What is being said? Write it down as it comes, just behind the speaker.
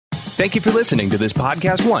Thank you for listening to this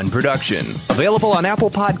Podcast One production. Available on Apple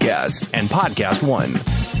Podcasts and Podcast One.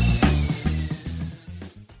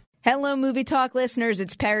 Hello, Movie Talk listeners.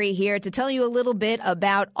 It's Perry here to tell you a little bit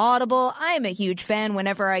about Audible. I am a huge fan.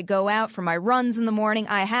 Whenever I go out for my runs in the morning,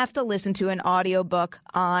 I have to listen to an audiobook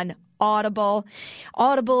on Audible.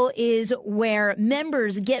 Audible is where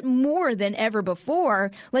members get more than ever before,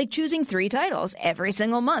 like choosing 3 titles every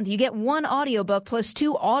single month. You get 1 audiobook plus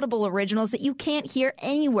 2 Audible originals that you can't hear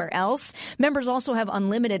anywhere else. Members also have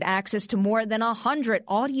unlimited access to more than 100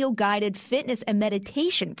 audio-guided fitness and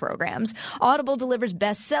meditation programs. Audible delivers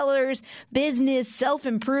bestsellers, business,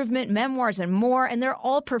 self-improvement, memoirs, and more, and they're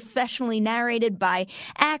all professionally narrated by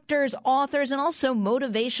actors, authors, and also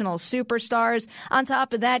motivational superstars. On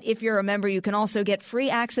top of that, if you're a member, you can also get free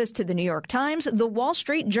access to the New York Times, the Wall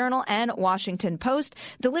Street Journal, and Washington Post,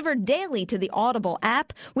 delivered daily to the Audible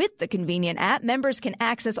app. With the convenient app, members can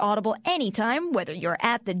access Audible anytime, whether you're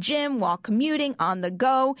at the gym, while commuting, on the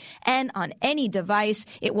go, and on any device.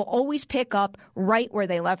 It will always pick up right where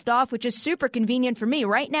they left off, which is super convenient for me.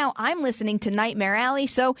 Right now, I'm listening to Nightmare Alley,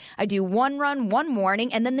 so I do one run one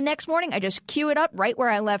morning, and then the next morning, I just cue it up right where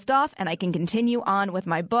I left off, and I can continue on with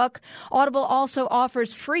my book. Audible also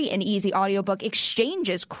offers free and easy audiobook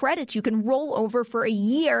exchanges, credits you can roll over for a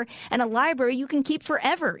year, and a library you can keep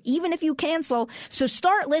forever, even if you cancel. So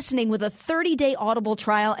start listening with a 30-day Audible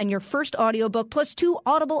trial, and your first audiobook plus 2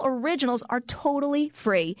 Audible originals are totally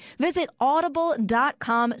free. Visit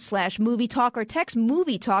audible.com/movietalk or text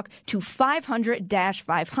Movie Talk to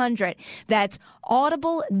 500-500. That's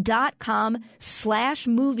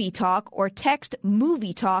audible.com/movie talk or text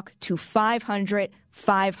Movie Talk to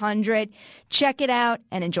 500-500. Check it out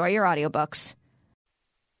and enjoy your audiobooks.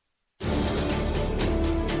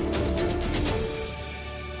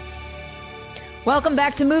 Welcome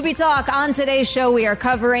back to Movie Talk. On today's show, we are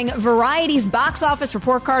covering Variety's box office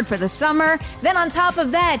report card for the summer. Then on top of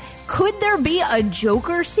that, could there be a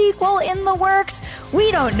Joker sequel in the works? We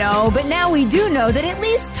don't know, but now we do know that at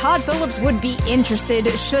least Todd Phillips would be interested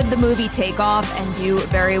should the movie take off and do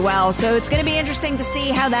very well. So it's going to be interesting to see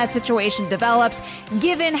how that situation develops,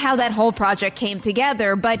 given how that whole project came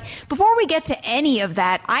together. But before we get to any of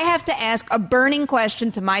that, I have to ask a burning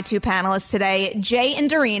question to my 2 panelists today, Jay and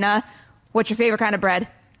Darina. What's your favorite kind of bread?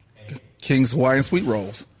 King's Hawaiian sweet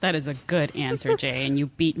rolls. That is a good answer, Jay, and you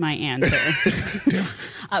beat my answer.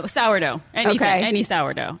 Sourdough. Anything. Okay. Any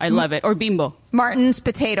sourdough. I love it. Or bimbo. Martin's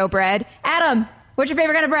potato bread. Adam, what's your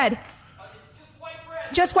favorite kind of bread?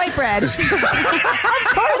 Just white bread. Of course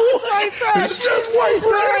it's white bread. It's just white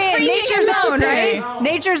bread. Dorian, Nature's Own, right?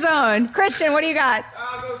 Nature's Own. Christian, what do you got?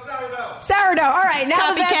 I'll go sourdough. Sourdough. All right,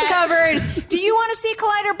 now that that's Copycat. covered, do you want to see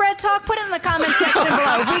Collider Bread Talk? Put it in the comment section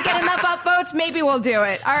below. If we get enough upvotes, maybe we'll do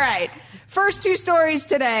it. All right. First 2 stories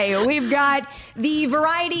today. We've got the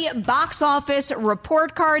Variety box office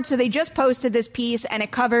report card. So they just posted this piece, and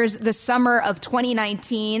it covers the summer of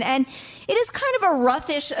 2019. And it is kind of a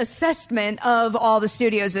roughish assessment of all the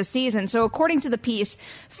studios this season. So according to the piece,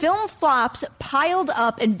 film flops piled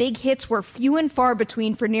up and big hits were few and far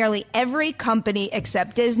between for nearly every company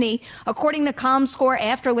except Disney. According to ComScore,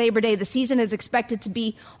 after Labor Day, the season is expected to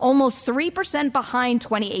be almost 3% behind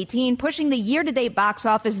 2018, pushing the year-to-date box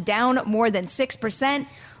office down more than 6%.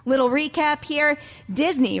 Little recap here.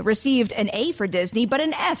 Disney received an A for Disney, but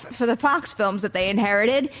an F for the Fox films that they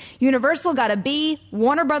inherited. Universal got a B,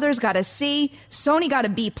 Warner Brothers got a C, Sony got a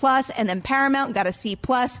B+, and then Paramount got a C+.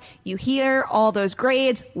 You hear all those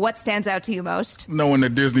grades. What stands out to you most? Knowing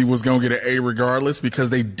that Disney was going to get an A regardless because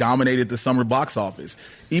they dominated the summer box office.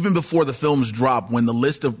 Even before the films dropped, when the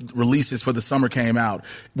list of releases for the summer came out,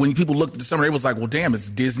 when people looked at the summer, it was like, well, damn, it's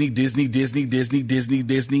Disney, Disney, Disney, Disney, Disney,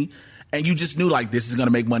 Disney. And you just knew, like, this is going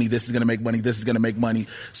to make money, this is going to make money, this is going to make money.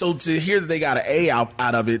 So to hear that they got an A out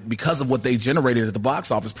of it because of what they generated at the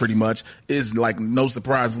box office pretty much is, like, no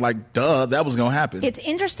surprise. Like, duh, that was going to happen. It's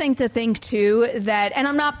interesting to think, too, that, and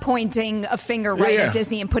I'm not pointing a finger right at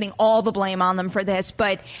Disney and putting all the blame on them for this,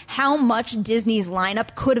 but how much Disney's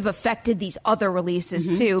lineup could have affected these other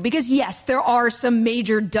releases, too. Because, yes, there are some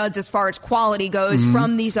major duds as far as quality goes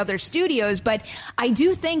from these other studios, but I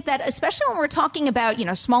do think that, especially when we're talking about, you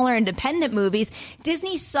know, smaller independent movies,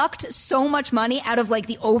 Disney sucked so much money out of like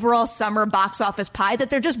the overall summer box office pie that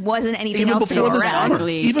there just wasn't anything Even else to go before the around. summer.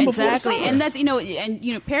 Even before the Exactly. summer. And that's,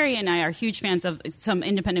 Perry and I are huge fans of some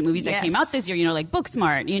independent movies that came out this year, like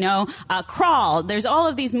Booksmart, Crawl. There's all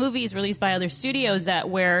of these movies released by other studios that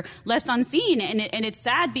were left unseen. And it's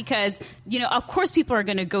sad because, of course people are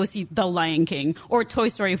going to go see The Lion King or Toy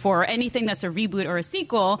Story 4 or anything that's a reboot or a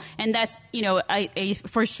sequel. And that's, a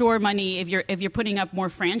for sure money if you're putting up more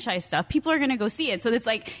franchise stuff. People are going to go see it. So it's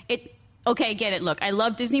like okay, get it. Look, I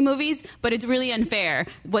love Disney movies, but it's really unfair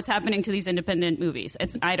what's happening to these independent movies.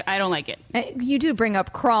 I don't like it. You do bring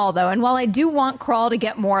up Crawl, though, and while I do want Crawl to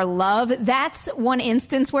get more love, that's one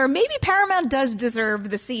instance where maybe Paramount does deserve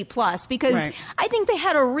the C+, because I think they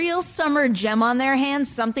had a real summer gem on their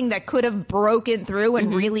hands, something that could have broken through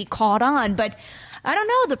and really caught on, but I don't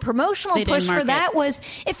know. The promotional push for that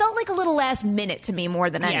it felt like a little last minute to me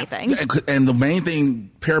more than anything. And the main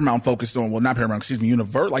thing Paramount focused on, well, not Paramount, excuse me,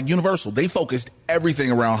 Universal, they focused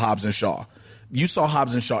everything around Hobbs and Shaw. You saw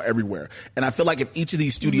Hobbs and Shaw everywhere. And I feel like if each of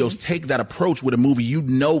these studios take that approach with a movie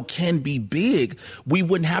can be big, we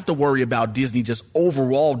wouldn't have to worry about Disney just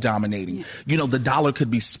overall dominating. The dollar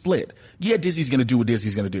could be split. Yeah, Disney's going to do what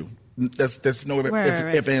Disney's going to do. There's no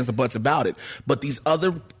ifs, ands, or buts about it. But these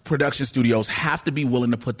other production studios have to be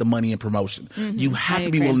willing to put the money in promotion. You have to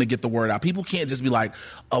be willing to get the word out. People can't just be like,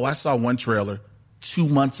 oh, I saw one trailer 2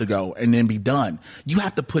 months ago and then be done. You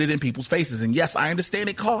have to put it in people's faces. And yes, I understand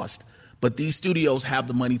it costs. But these studios have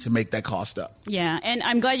the money to make that cost up. Yeah, and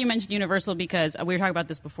I'm glad you mentioned Universal because we were talking about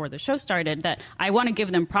this before the show started, that I want to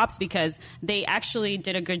give them props because they actually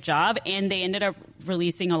did a good job and they ended up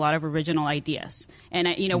releasing a lot of original ideas. And,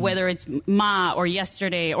 whether it's Ma or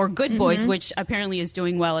Yesterday or Good Boys, which apparently is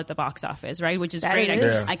doing well at the box office, right? Which is great.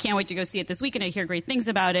 I can't wait to go see it this weekend. I hear great things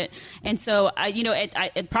about it. And so,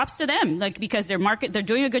 it props to them, because they're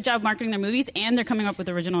doing a good job marketing their movies and they're coming up with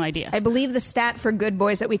original ideas. I believe the stat for Good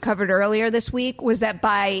Boys that we covered earlier this week was that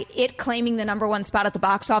by it claiming the #1 spot at the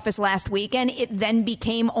box office last weekend, it then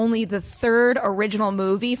became only the third original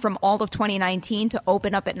movie from all of 2019 to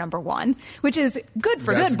open up at #1, which is good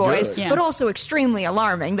for Good Boys, but also extremely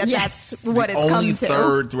alarming that's what it's come to. Only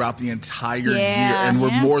third throughout the entire year, and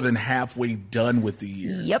we're more than halfway done with the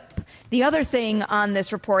year. Yep. The other thing on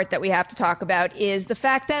this report that we have to talk about is the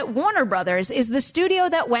fact that Warner Brothers is the studio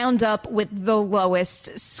that wound up with the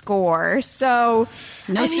lowest score. So,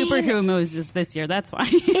 no superhero movies this year. That's why.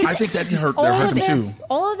 I think that hurt them too.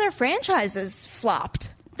 All of their franchises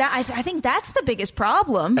flopped. I think that's the biggest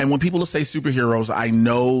problem. And when people say superheroes, I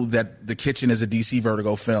know that The Kitchen is a DC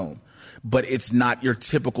Vertigo film, but it's not your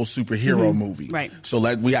typical superhero movie. Right. So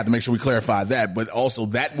we have to make sure we clarify that. But also,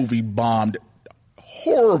 that movie bombed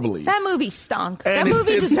horribly. That movie stunk. That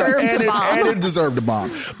movie deserved to bomb. And it deserved to bomb.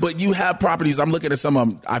 But you have properties. I'm looking at some of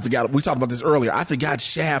them. I forgot. We talked about this earlier. I forgot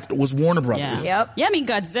Shaft was Warner Brothers. Yeah. Yep. Yeah, I mean,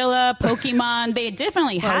 Godzilla, Pokemon, they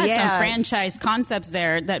definitely had some franchise concepts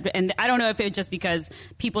there. And I don't know if it was just because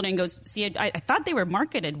people didn't go see it. I thought they were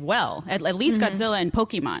marketed well, at least Godzilla and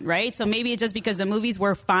Pokemon, right? So maybe it's just because the movies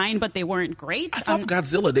were fine, but they weren't great. I thought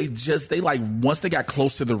Godzilla, once they got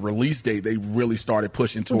close to the release date, they really started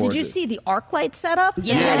pushing towards it. Did you see the ArcLight setup?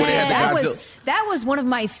 Yeah, that was one of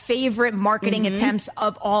my favorite marketing attempps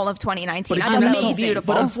of all of 2019. But I thought that was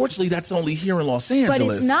beautiful. But unfortunately, that's only here in Los Angeles.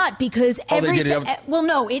 But it's not because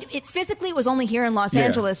it physically was only here in Los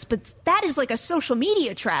Angeles. But that is like a social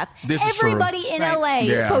media trap. Everybody in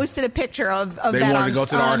LA posted a picture of that wanted to go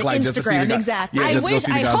to the ArcLight Instagram. Just to see Exactly.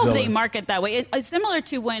 I hope they market that way. It's similar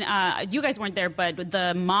to when you guys weren't there, but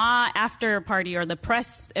the Ma after party or the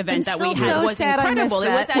press event that we had was incredible.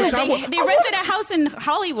 It was they rented a house in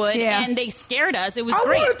Hollywood and they scared us. It was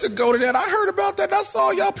great. I wanted to go to that. I heard about that. I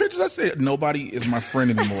saw y'all pictures. I said, nobody is my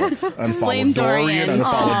friend anymore. Unfollow Dorian,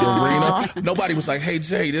 unfollow Dorina. Nobody was like, hey,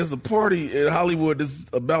 Jay, there's a party in Hollywood. It's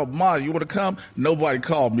about Ma. You want to come? Nobody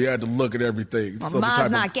called me. I had to look at everything. Well,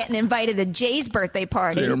 Ma's not getting invited to Jay's birthday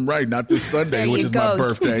party. Damn right. Not this Sunday, which is my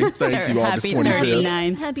birthday. Thank you, August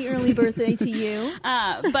 25th. Happy early birthday to you.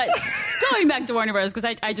 But going back to Warner Bros.,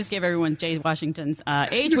 because I just gave everyone Jay Washington's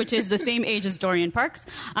age, which is the same age as Dorian Parks.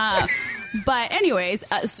 But anyways,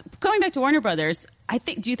 going back to Warner Brothers,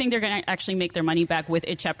 do you think they're going to actually make their money back with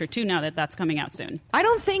It Chapter 2 now that that's coming out soon? I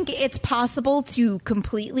don't think it's possible to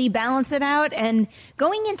completely balance it out. And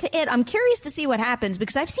going into It, I'm curious to see what happens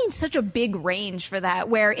because I've seen such a big range for that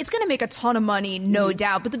where it's going to make a ton of money, no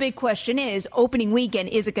doubt. But the big question is, opening weekend,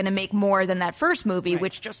 is it going to make more than that first movie,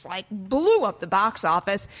 which just blew up the box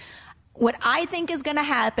office? What I think is going to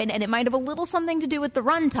happen, and it might have a little something to do with the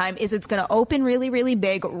runtime, is it's going to open really, really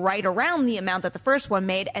big right around the amount that the first one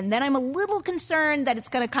made. And then I'm a little concerned that it's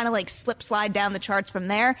going to kind of slide down the charts from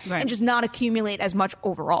there and just not accumulate as much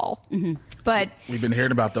overall. But we've been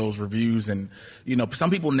hearing about those reviews, and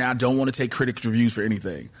some people now don't want to take critics' reviews for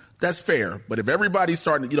anything. That's fair, but if everybody's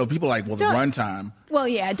starting, people are like, well, the runtime. Well,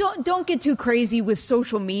 yeah, don't get too crazy with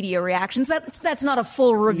social media reactions. That's not a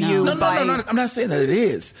full review. No, I'm not saying that it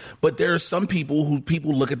is, but there are some people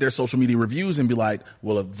look at their social media reviews and be like,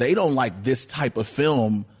 well, if they don't like this type of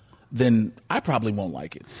film, then I probably won't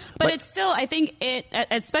like it. But it's still, I think it,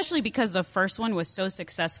 especially because the first one was so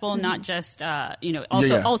successful, not just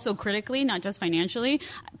also critically, not just financially.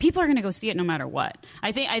 People are going to go see it no matter what.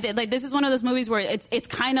 I think like this is one of those movies where it's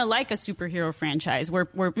kind of like a superhero franchise where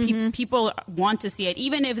people want to see it,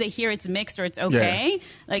 even if they hear it's mixed or it's okay. Yeah.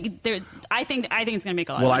 Like I think it's going to make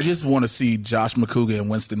a lot. Well, of money. I just want to see Josh McCouga and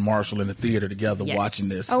Winston Marshall in the theater together watching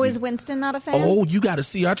this. Oh, is Winston not a fan? Oh, you got to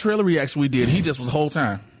see our trailer reaction we did. He just was the whole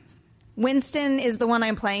time. Winston is the one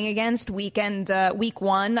I'm playing against week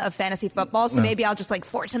 1 of fantasy football, so maybe I'll just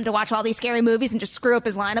force him to watch all these scary movies and just screw up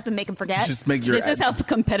his lineup and make him forget. Just make your this is how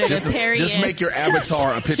competitive Harry is. Just make your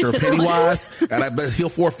avatar a picture of Pennywise, and I bet he'll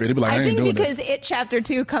forfeit. He'll be like, I ain't doing this. I think because It Chapter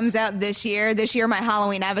 2 comes out this year, my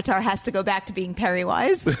Halloween avatar has to go back to being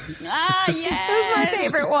Pennywise. Yes! That's my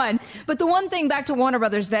favorite one. But the one thing back to Warner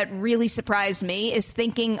Brothers that really surprised me is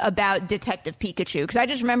thinking about Detective Pikachu, because I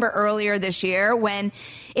just remember earlier this year when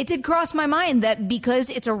it did cross my mind that because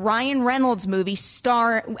it's a Ryan Reynolds movie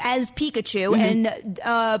star as Pikachu and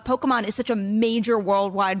Pokemon is such a major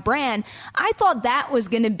worldwide brand, I thought that was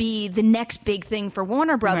going to be the next big thing for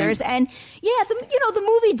Warner Brothers. Right. And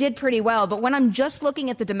the movie did pretty well, but when I'm just looking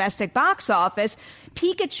at the domestic box office,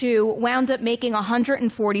 Pikachu wound up making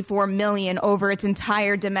 $144 million over its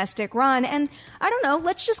entire domestic run. And I don't know,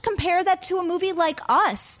 let's just compare that to a movie like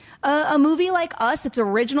Us. A movie like Us, it's an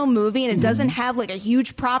original movie and it doesn't have a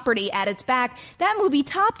huge property at its back. That movie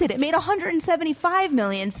topped it. It made $175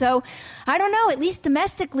 million. So I don't know, at least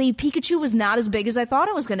domestically, Pikachu was not as big as I thought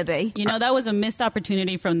it was going to be. That was a missed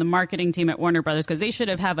opportunity from the marketing team at Warner Brothers because they should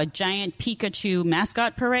have a giant Pikachu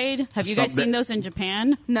mascot parade. Have you guys seen those in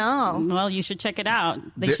Japan? No. Well, you should check it out.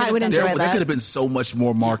 I would enjoy that. There could have been so much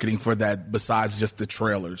more marketing for that besides just the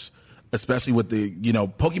trailers. Especially with the,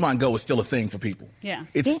 Pokemon Go is still a thing for people. Yeah.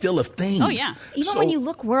 It's still a thing. Oh, yeah. Even when you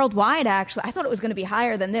look worldwide, actually, I thought it was going to be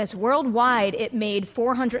higher than this. Worldwide, it made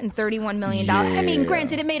 $431 million. Yeah. I mean,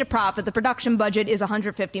 granted, it made a profit. The production budget is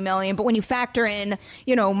 $150 million. But when you factor in,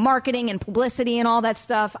 marketing and publicity and all that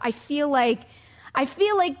stuff, I feel like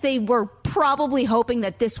they were probably hoping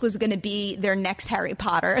that this was going to be their next Harry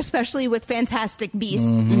Potter, especially with Fantastic Beasts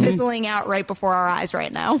fizzling out right before our eyes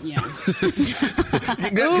right now. Yeah.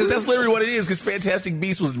 Because that's literally what it is, because Fantastic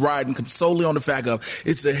Beasts was riding solely on the fact of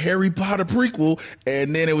it's a Harry Potter prequel,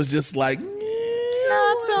 and then it was just like...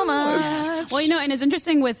 Not so much. Well, and it's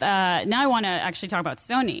interesting with now I want to actually talk about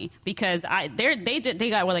Sony because they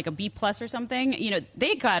got a B+ or something.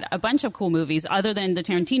 They got a bunch of cool movies other than the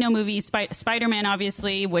Tarantino movies, Spider-Man,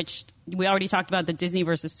 obviously, which we already talked about the Disney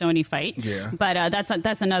versus Sony fight. Yeah. But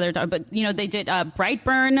that's another. But they did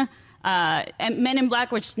Brightburn. And Men in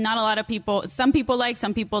Black, which not a lot of people, some people liked,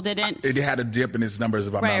 some people didn't. It had a dip in its numbers,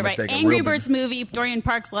 if I'm not mistaken. Angry Birds movie, Dorian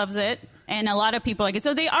Parks loves it. And a lot of people like it.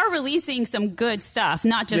 So they are releasing some good stuff,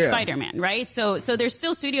 not just Spider-Man, right? So there's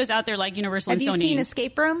still studios out there like Universal and Sony. Have you seen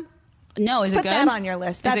Escape Room? No, is it good? Put that on your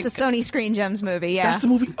list. That's a Sony Screen Gems movie, yeah. That's the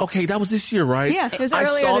movie? Okay, that was this year, right? Yeah, it was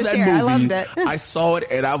earlier this year. I loved it. I saw it,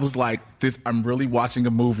 and I was like, I'm really watching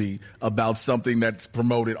a movie about something that's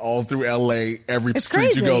promoted all through L.A., every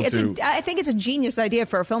street you go to. I think it's a genius idea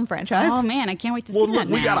for a film franchise. Oh, man, I can't wait to see that now. Well,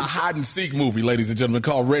 look, we got a hide-and-seek movie, ladies and gentlemen,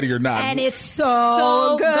 called Ready or Not. And it's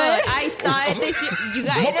so good. I saw it this year. You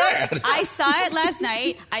guys, I saw it last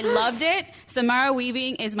night. I loved it. Samara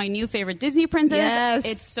Weaving is my new favorite Disney princess. Yes.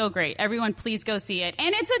 It's so great. Everyone, please go see it.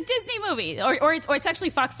 And it's a Disney movie. Or it's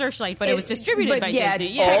actually Fox Searchlight, but it was distributed by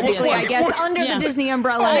Disney. Yeah, technically, I guess, under the Disney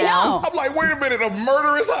umbrella now. I'm like, wait a minute, a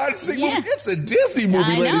murderous hide-and-seek movie? It's a Disney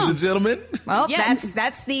movie, ladies and gentlemen. Well,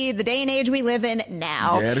 that's the day and age we live in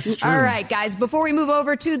now. Yeah, this is true. All right, guys, before we move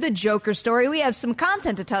over to the Joker story, we have some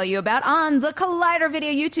content to tell you about on the Collider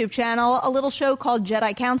Video YouTube channel. A little show called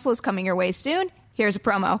Jedi Council is coming your way soon. Here's a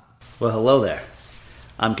promo. Well, hello there.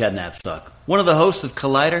 I'm Ken Napstock, one of the hosts of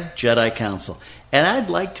Collider Jedi Council. And I'd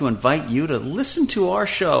like to invite you to listen to our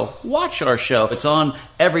show, watch our show. It's on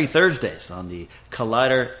every Thursdays on the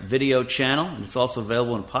Collider video channel. And it's also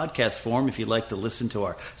available in podcast form if you'd like to listen to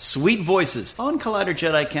our sweet voices on Collider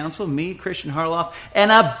Jedi Council, me, Christian Harloff,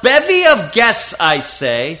 and a bevy of guests, I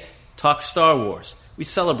say, talk Star Wars. We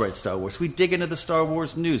celebrate Star Wars. We dig into the Star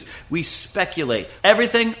Wars news. We speculate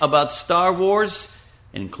everything about Star Wars,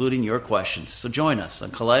 including your questions. So join us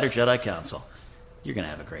on Collider Jedi Council. You're going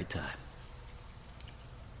to have a great time.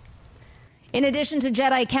 In addition to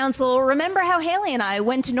Jedi Council, remember how Haley and I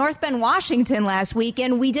went to North Bend, Washington last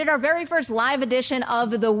weekend? We did our very first live edition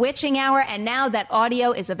of The Witching Hour, and now that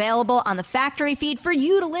audio is available on the factory feed for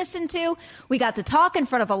you to listen to. We got to talk in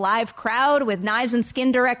front of a live crowd with Knives and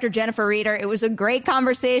Skin director Jennifer Reeder. It was a great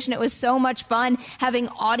conversation. It was so much fun having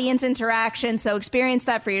audience interaction, so experience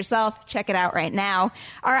that for yourself. Check it out right now.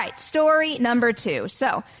 All right, story number 2.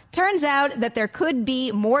 So, turns out that there could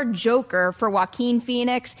be more Joker for Joaquin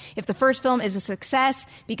Phoenix if the first film is a success,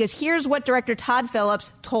 because here's what director Todd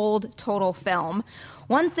Phillips told Total Film.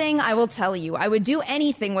 One thing I will tell you, I would do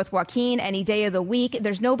anything with Joaquin any day of the week.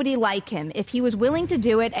 There's nobody like him. If he was willing to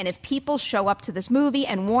do it, and if people show up to this movie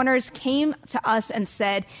and Warner's came to us and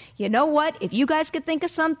said, you know what, if you guys could think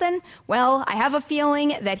of something, well, I have a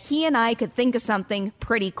feeling that he and I could think of something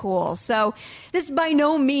pretty cool. So this by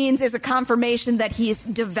no means is a confirmation that he's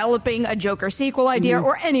developing a Joker sequel idea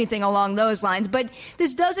or anything along those lines, but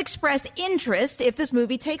this does express interest if this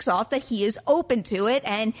movie takes off, that he is open to it,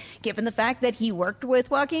 and given the fact that he worked with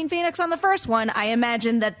Joaquin Phoenix on the first one, I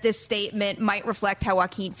imagine that this statement might reflect how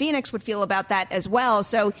Joaquin Phoenix would feel about that as well.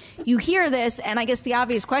 So you hear this, and I guess the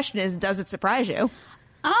obvious question is, does it surprise you?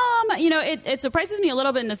 It surprises me a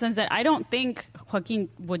little bit in the sense that I don't think Joaquin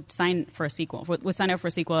would sign for a sequel, would sign up for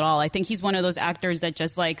a sequel at all. I think he's one of those actors that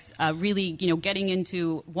just likes really, getting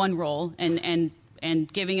into one role and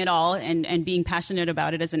giving it all and being passionate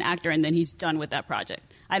about it as an actor, and then he's done with that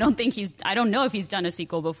project. I don't know if he's done a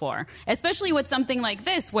sequel before, especially with something like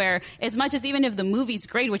this, where as much as even if the movie's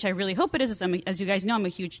great, which I really hope it is, as you guys know, I'm a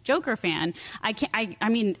huge Joker fan. I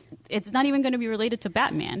mean, it's not even going to be related to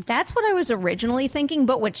Batman. That's what I was originally thinking,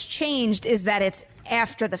 but what's changed is that it's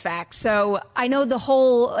after the fact. So I know the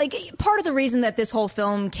whole, part of the reason that this whole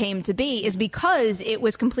film came to be is because it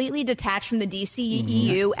was completely detached from the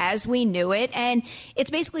DCEU as we knew it. And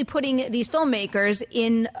it's basically putting these filmmakers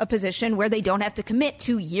in a position where they don't have to commit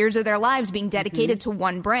to years of their lives being dedicated to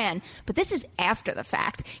one brand. But this is after the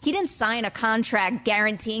fact. He didn't sign a contract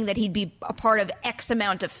guaranteeing that he'd be a part of X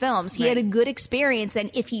amount of films. He had a good experience.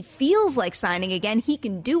 And if he feels like signing again, he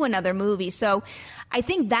can do another movie. So I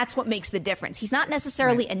think that's what makes the difference. He's not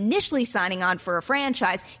necessarily initially signing on for a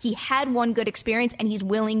franchise. He had one good experience, and he's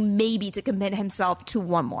willing maybe to commit himself to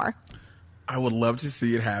one more. I would love to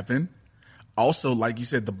see it happen. Also, like you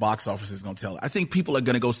said, the box office is going to tell it. I think people are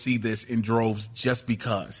going to go see this in droves just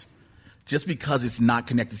because it's not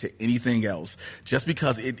connected to anything else, just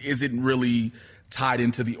because it isn't really tied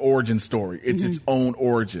into the origin story. It's its own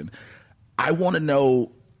origin. I want to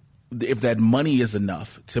know if that money is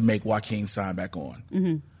enough to make Joaquin sign back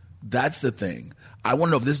on. That's the thing. I want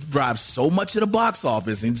to know if this drives so much at the box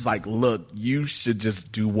office and it's like, look, you should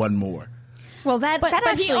just do one more. Well, that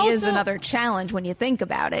actually is another challenge when you think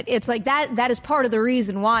about it. It's like that is part of the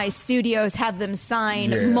reason why studios have them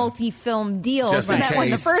sign multi-film deals. So that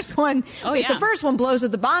when the first one blows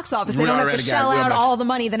at the box office, they don't have to shell out all the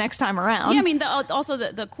money the next time around. Yeah, I mean,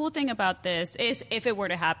 the cool thing about this is if it were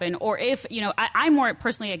to happen, or if, I'm more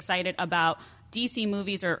personally excited about DC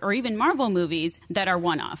movies or even Marvel movies that are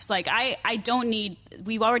one-offs. Like, I don't need...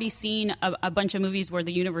 We've already seen a bunch of movies where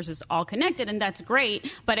the universe is all connected, and that's great,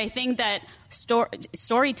 but I think that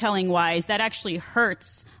storytelling-wise, that actually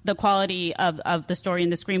hurts the quality of the story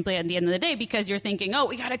and the screenplay at the end of the day, because you're thinking,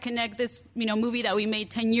 we got to connect this movie that we made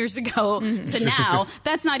 10 years ago to now.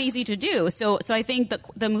 That's not easy to do. So I think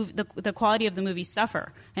the quality of the movies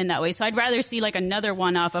suffer in that way. So I'd rather see like another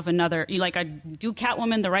one-off of another, like I do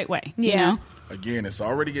Catwoman the right way. Yeah. You know? Again,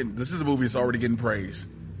 this is a movie that's already getting praise.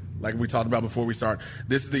 Like we talked about before we start.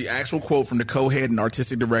 This is the actual quote from the co-head and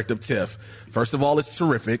artistic director of TIFF. First of all, it's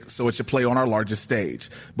terrific, so it should play on our largest stage.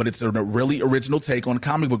 But it's a really original take on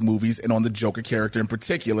comic book movies and on the Joker character in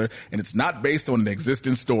particular, and it's not based on an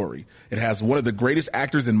existing story. It has one of the greatest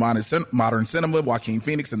actors in modern cinema, Joaquin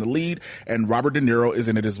Phoenix, in the lead, and Robert De Niro is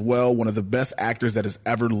in it as well, one of the best actors that has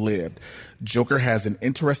ever lived. Joker has an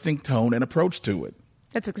interesting tone and approach to it.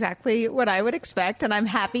 That's exactly what I would expect, and I'm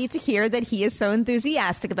happy to hear that he is so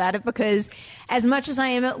enthusiastic about it, because as much as I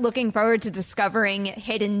am looking forward to discovering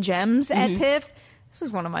hidden gems at TIFF, this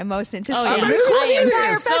is one of my most anticipated movies. I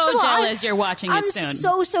am so jealous you're watching it soon.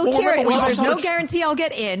 I'm so curious. Well, there's no guarantee I'll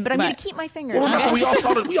get in, but I'm going to keep my fingers crossed.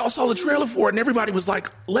 We all saw the trailer for it, and everybody was like,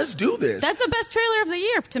 let's do this. That's the best trailer of the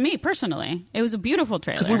year to me, personally. It was a beautiful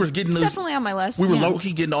trailer. Because we were getting it's definitely on my list. We were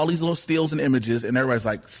low-key getting all these little stills and images, and everybody's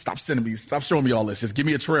like, stop showing me all this. Just give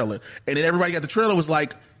me a trailer. And then everybody got the trailer was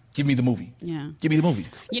like, give me the movie. Yeah. Give me the movie.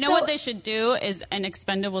 You know what they should do is an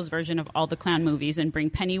Expendables version of all the clown movies and bring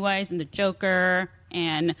Pennywise and the Joker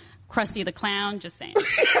and Krusty the Clown. Just saying.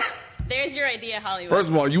 There's your idea, Hollywood. First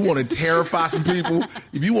of all, you want to terrify some people?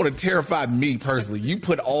 If you want to terrify me personally, you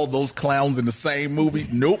put all those clowns in the same movie?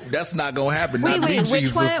 Nope, that's not going to happen. Wait, not me,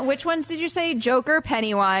 which ones did you say? Joker,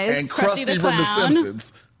 Pennywise, and Krusty the from The Clown.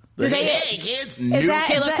 Simpsons. Hey, kids, nope.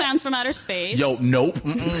 Killer Clowns from Outer Space. Yo, nope.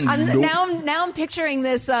 Nope. Now I'm picturing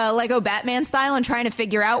this Lego Batman style and trying to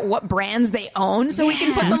figure out what brands they own so we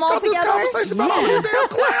can put them all Stop this together. conversation about all these damn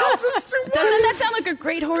clowns. This is too much. Doesn't that sound like a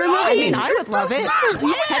great horror movie? I mean, I would love it.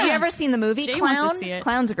 Have you ever seen the movie Jay Clown? wants to see it.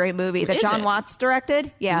 Clown's a great movie that Is John it? Watts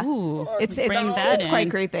directed. Yeah, Ooh, it's bring that it's in.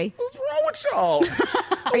 quite creepy. What's wrong with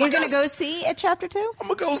y'all? Are you going to go see it, Chapter 2? I'm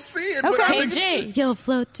going to go see it. Okay. But I Hey, think Jay, you'll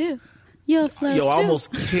float too. You'll float Yo, I too.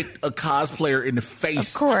 almost kicked a cosplayer in the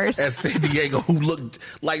face Of course. at San Diego who looked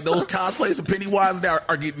like those cosplays of Pennywise now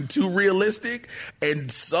are getting too realistic. And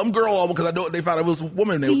some girl, because I know they found it was a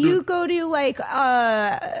woman. Do you go to like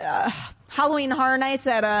Halloween Horror Nights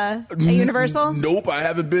at Universal? Nope, I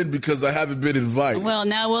haven't been because I haven't been invited. Well,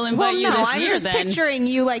 now we'll invite you no, this I'm year just then. picturing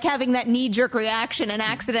you like having that knee-jerk reaction and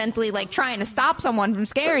accidentally like trying to stop someone from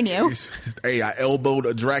scaring you. Hey, I elbowed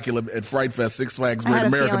a Dracula at Fright Fest, Six Flags I Great had a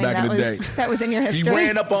America feeling back in the day. that was in your He history.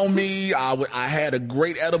 ran up on me. I had a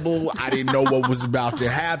great edible. I didn't know what was about to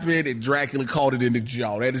happen, and Dracula caught it in the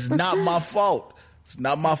jaw. That is not my fault. It's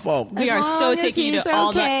not my fault. We are As so long as taking you he's to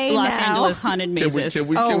all the okay Los now. Angeles haunted mazes. Can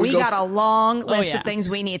We go, got a long list yeah. of things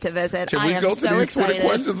we need to visit. Can I we am go so to these excited. Twitter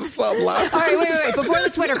questions or something? All right, wait. Before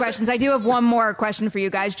the Twitter questions, I do have one more question for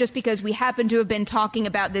you guys, just because we happen to have been talking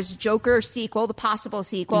about this Joker sequel, the possible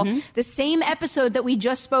sequel, the same episode that we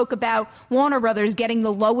just spoke about Warner Brothers getting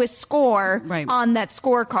the lowest score Right. on that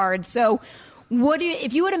scorecard. So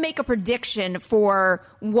if you were to make a prediction for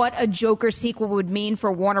what a Joker sequel would mean for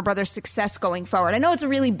Warner Brothers' success going forward? I know it's a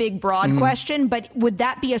really big, broad question, but would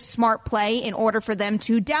that be a smart play in order for them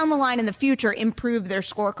to, down the line in the future, improve their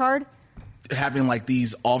scorecard? Having like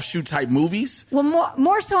these offshoot type movies. Well,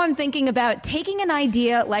 more so I'm thinking about taking an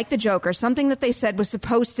idea like the Joker, something that they said was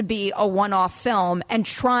supposed to be a one-off film, and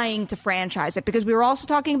trying to franchise it. Because we were also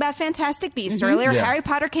talking about Fantastic Beasts earlier. Yeah. Harry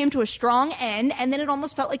Potter came to a strong end, and then it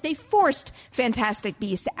almost felt like they forced Fantastic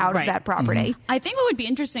Beasts out Right. of that property. I think what would be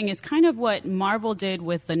interesting is kind of what Marvel did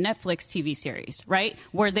with the Netflix TV series, right?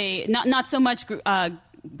 Where they not so much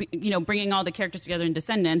bringing all the characters together in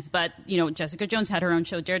Descendants, but Jessica Jones had her own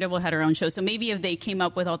show, Daredevil had her own show. So maybe if they came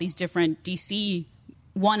up with all these different DC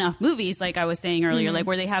one-off movies, like I was saying earlier, like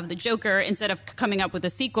where they have the Joker, instead of coming up with a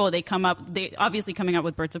sequel, they obviously coming up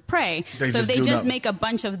with Birds of Prey. They just make a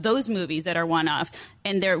bunch of those movies that are one-offs,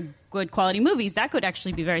 and they're good quality movies. That could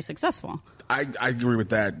actually be very successful. I agree with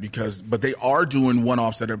that but they are doing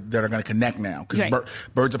one-offs that are going to connect now, because Right.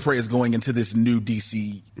 Birds of Prey is going into this new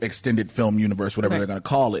DC extended film universe, whatever Right. they're going to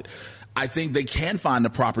call it. I think they can find the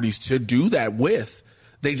properties to do that with.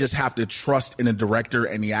 They just have to trust in the director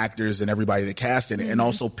and the actors and everybody that cast in it, and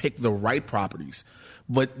also pick the right properties.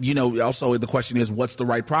 But, also the question is, what's the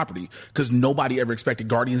right property? Because nobody ever expected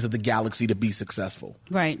Guardians of the Galaxy to be successful.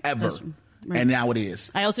 Right. Ever. Right. And now it is.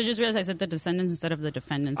 I also just realized I said the Descendants instead of the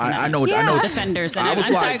Defendants. I know. Yeah. I know. Defenders. I I'm was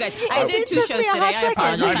sorry, like- guys. I did two took shows me a today. hot I second.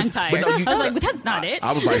 apologize. I'm But tired. no, you- I was like, but that's not it.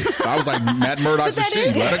 I was like, Matt Murdock's a But that she.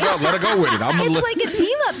 is- Let her go with it. It's like a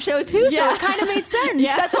team-up show, too, so Yeah. it kind of made sense.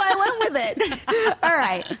 Yeah. That's why I went with it. All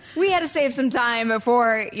right. We had to save some time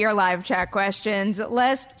for your live chat questions.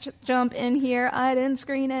 Let's jump in here. I didn't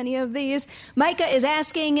screen any of these. Micah is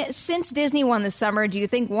asking, since Disney won this summer, do you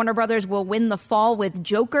think Warner Brothers will win the fall with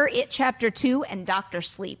Joker, It Chapter 2, and Dr.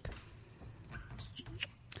 Sleep?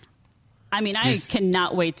 I mean, I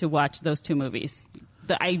cannot wait to watch those two movies.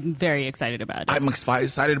 I'm very excited about it. I'm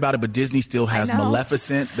excited about it, but Disney still has I know.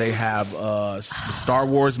 Maleficent. They have the Star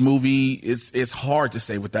Wars movie. It's hard to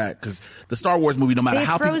say with that, because the Star Wars movie, no matter They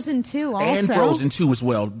have how Frozen 2 also. and Frozen 2 as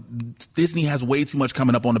well. Disney has way too much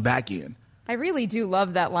coming up on the back end. I really do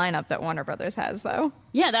love that lineup that Warner Brothers has, though.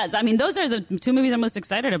 Yeah, those are the two movies I'm most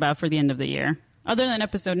excited about for the end of the year, other than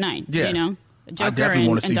Episode 9. Yeah. Joker I definitely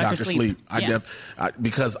want to see and Dr. Sleep.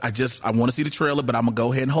 Because I want to see the trailer, but I'm going to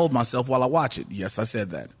go ahead and hold myself while I watch it. Yes, I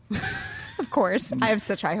said that. Of course. I have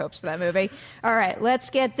such high hopes for that movie. All right, let's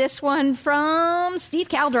get this one from Steve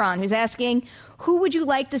Calderon, who's asking, who would you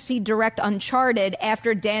like to see direct Uncharted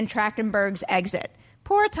after Dan Trachtenberg's exit?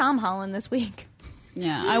 Poor Tom Holland this week.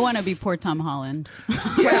 Yeah, I want to be poor Tom Holland.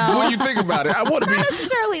 Yeah, when you think about it, I want to be. Not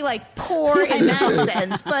necessarily like poor in that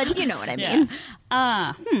sense, but you know what I mean.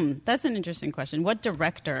 Yeah. That's an interesting question. What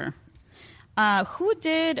director? Who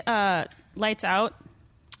did Lights Out?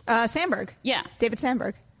 Sandberg. Yeah. David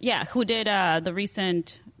Sandberg. Yeah, who did the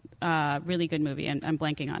recent really good movie? And I'm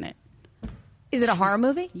blanking on it. Is it a horror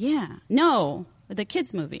movie? Yeah. No, the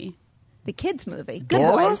kids movie. The kids movie. Good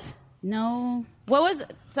Dora? Boys. No. What was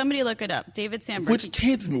somebody look it up? David Sandberg. Which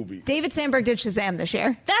kids movie? David Sandberg did Shazam this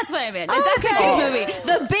year. That's what I meant. Oh, That's a kids movie.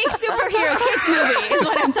 The big superhero kids movie is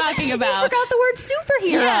what I'm talking about. You forgot the word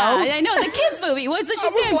superhero. Yeah, I know. The kids movie. What's the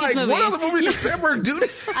Shazam kids movie? What other movie did Sandberg do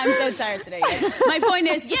this? I'm so tired today, guys. My point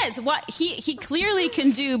is, yes, what he clearly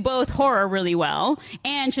can do both horror really well,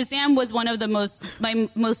 and Shazam was one of my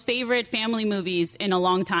most favorite family movies in a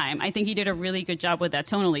long time. I think he did a really good job with that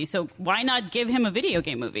tonally. So why not give him a video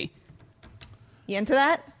game movie? You into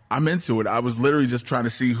that? I'm into it. I was literally just trying to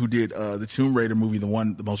see who did the Tomb Raider movie, the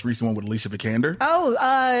most recent one with Alicia Vikander.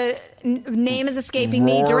 Oh, name is escaping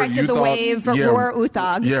me. Directed The Wave, Roar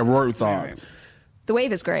Uthaug. Yeah, Roar Uthaug. Right. The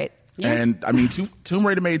Wave is great. Yeah. And I mean, Tomb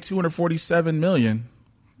Raider made $247 million.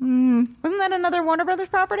 Wasn't that another Warner Brothers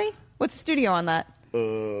property? What's the studio on that?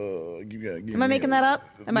 Am I making that up?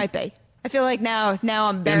 It might be. I feel like now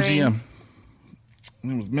I'm burying. MGM.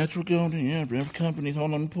 It was Metro Goldwyn, every company.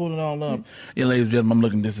 Hold on, pull it all up. Yeah, ladies and gentlemen, I'm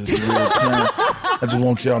looking at this as real time. I just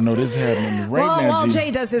want y'all to know this is happening right now. While Jay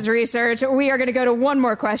does his research, we are going to go to one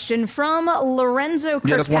more question from Lorenzo Kirkpatrick.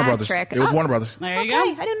 Yeah, that's Warner Brothers. It was Warner Brothers. There you go.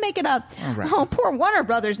 go. I didn't make it up. All right. Oh, poor Warner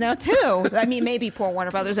Brothers now, too. I mean, maybe poor Warner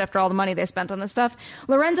Brothers after all the money they spent on this stuff.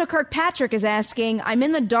 Lorenzo Kirkpatrick is asking, I'm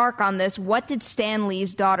in the dark on this. What did Stan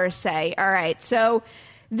Lee's daughter say? All right, so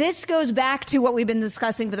this goes back to what we've been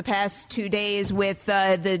discussing for the past 2 days with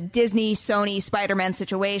the Disney-Sony Spider-Man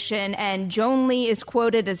situation, and Joan Lee is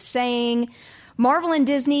quoted as saying, Marvel and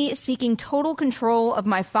Disney seeking total control of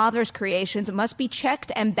my father's creations must be checked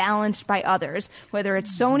and balanced by others, whether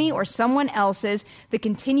it's Sony or someone else's. The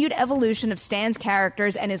continued evolution of Stan's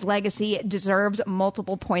characters and his legacy deserves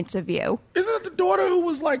multiple points of view. Isn't it the daughter who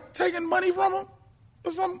was like taking money from him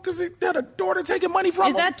or something? Because he had a daughter taking money from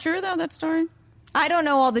him. Is that true though? That story? I don't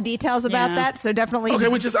know all the details about that, so definitely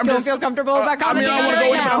don't feel comfortable about commenting on it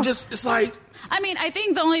right now. It's like... I mean, I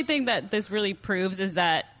think the only thing that this really proves is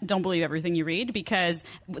that don't believe everything you read, because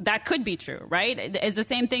that could be true, right? It's the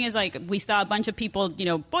same thing as, like, we saw a bunch of people,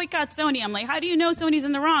 boycott Sony. I'm like, how do you know Sony's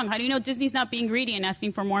in the wrong? How do you know Disney's not being greedy and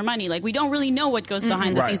asking for more money? Like, we don't really know what goes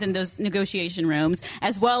behind the scenes in those negotiation rooms,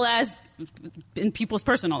 as well as in people's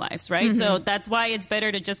personal lives, right? So that's why it's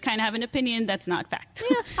better to just kind of have an opinion that's not fact.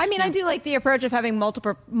 Yeah, I mean, I do like the approach of having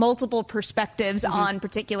multiple perspectives on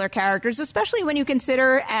particular characters, especially when you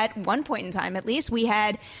consider at one point in time, at least, we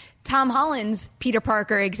had Tom Holland's Peter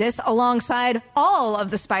Parker exist alongside all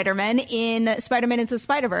of the Spider-Men in Spider-Man Into the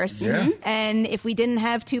Spider-Verse. Yeah. And if we didn't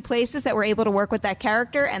have two places that were able to work with that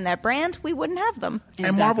character and that brand, we wouldn't have them. Exactly.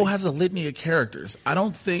 And Marvel has a litany of characters. I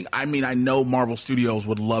know Marvel Studios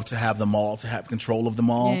would love to have them all, to have control of them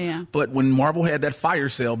all. Yeah. But when Marvel had that fire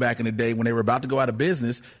sale back in the day when they were about to go out of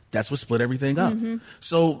business, that's what split everything up.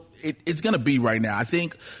 So it's going to be right now. I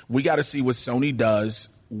think we got to see what Sony does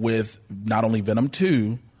with not only Venom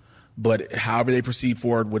 2, but however they proceed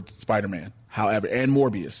forward with Spider-Man, and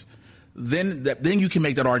Morbius. Then you can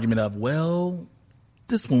make that argument of, well,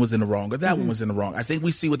 this one was in the wrong or that one was in the wrong. I think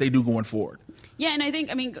we see what they do going forward. Yeah, and I think,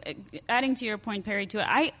 adding to your point, Perry, too,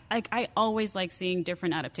 I always like seeing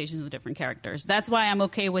different adaptations of different characters. That's why I'm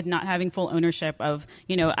okay with not having full ownership of,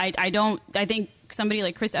 I think somebody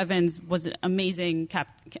like Chris Evans was amazing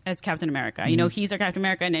as Captain America. He's our Captain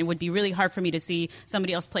America, and it would be really hard for me to see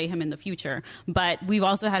somebody else play him in the future. But we've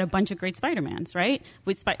also had a bunch of great Spider-Mans, right?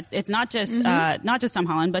 It's not just Tom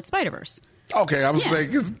Holland, but Spider-Verse. Okay, I was saying,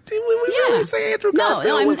 did we really say Andrew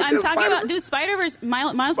Garfield? No, I'm talking about, dude, Spider-Verse,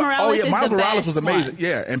 Miles Morales Oh, yeah, is Miles the Morales best was amazing. one.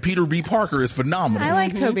 Yeah, and Peter B. Parker is phenomenal. I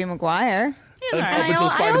like Tobey Maguire. Up until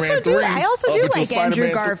Spider-Man 3. I also do like Spider-Man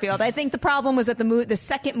Andrew Garfield. I think the problem was that the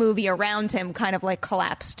second movie around him kind of like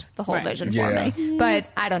collapsed the whole vision for me. But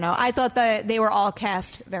I don't know. I thought that they were all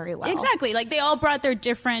cast very well. Exactly. Like they all brought their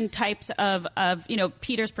different types of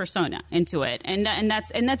Peter's persona into it, and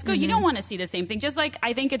that's good. You don't want to see the same thing. Just like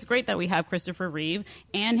I think it's great that we have Christopher Reeve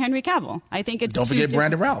and Henry Cavill. I think it's don't forget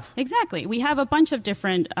Brandon Routh. Exactly. We have a bunch of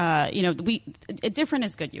different. Different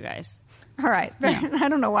is good, you guys. All right. Yeah. I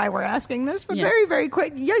don't know why we're asking this, but very, very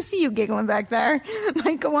quick. I see you giggling back there.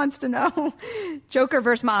 Micah wants to know, Joker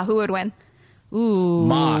versus Ma, who would win? Ooh,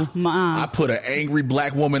 Ma. I put an angry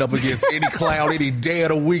black woman up against any clown any day of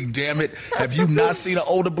the week, damn it. Have you not seen an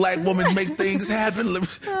older black woman make things happen?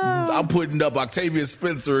 I'm putting up Octavia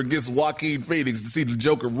Spencer against Joaquin Phoenix to see the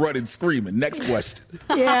Joker running screaming. Next question.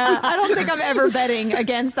 Yeah, I don't think I'm ever betting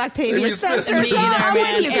against Octavia Spencer. Me so either,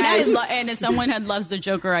 man. And as someone who loves the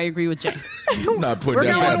Joker, I agree with Jay. I'm not putting We're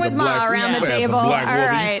that going past with a Ma black, around the past table. a black All woman.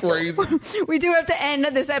 right. You crazy? We do have to end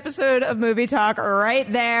this episode of Movie Talk right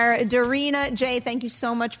there. Darina Jay, thank you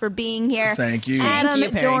so much for being here. Thank you. Adam,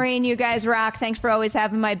 Thank you, Perry. Doreen, you guys rock. Thanks for always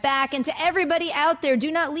having my back. And to everybody out there,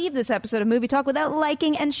 do not leave this episode of Movie Talk without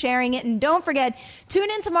liking and sharing it. And don't forget,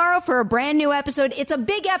 tune in tomorrow for a brand new episode. It's a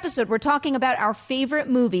big episode. We're talking about our favorite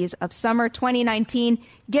movies of summer 2019.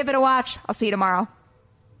 Give it a watch. I'll see you tomorrow.